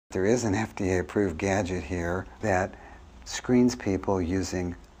There is an FDA-approved gadget here that screens people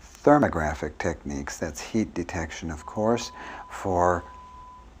using thermographic techniques, that's heat detection of course, for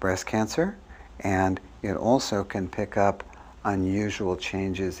breast cancer, and it also can pick up unusual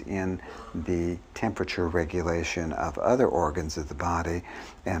changes in the temperature regulation of other organs of the body,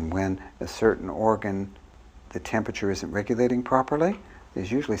 and when a certain organ, the temperature isn't regulating properly,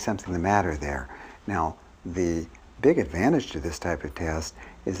 there's usually something the matter there. Now, the big advantage to this type of test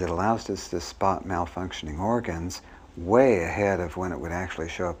is it allows us to spot malfunctioning organs way ahead of when it would actually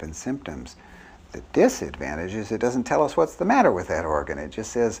show up in symptoms. The disadvantage is it doesn't tell us what's the matter with that organ. It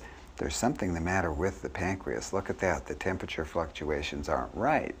just says there's something the matter with the pancreas. Look at that, the temperature fluctuations aren't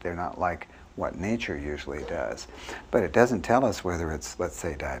right. They're not like what nature usually does. But it doesn't tell us whether it's, let's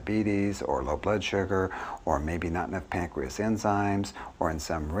say, diabetes or low blood sugar, or maybe not enough pancreas enzymes, or in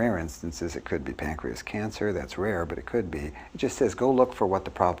some rare instances it could be pancreas cancer. That's rare, but it could be. It just says go look for what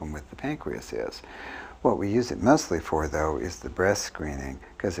the problem with the pancreas is. What we use it mostly for, though, is the breast screening,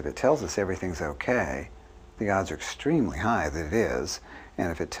 because if it tells us everything's okay, the odds are extremely high that it is,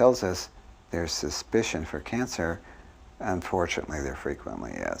 and if it tells us there's suspicion for cancer, unfortunately there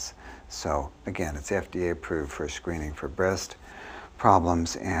frequently is. So again, it's FDA approved for screening for breast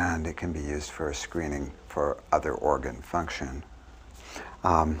problems, and it can be used for screening for other organ function.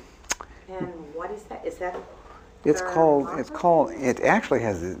 And what is that? Is that it actually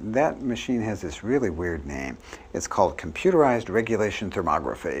has, that machine has this really weird name. It's called Computerized Regulation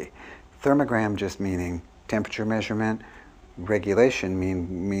Thermography. Thermogram just meaning temperature measurement, regulation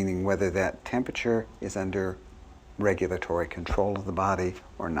meaning whether that temperature is under regulatory control of the body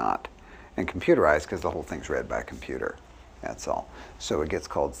or not. And computerized because the whole thing's read by a computer. That's all. So it gets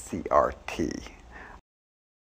called CRT.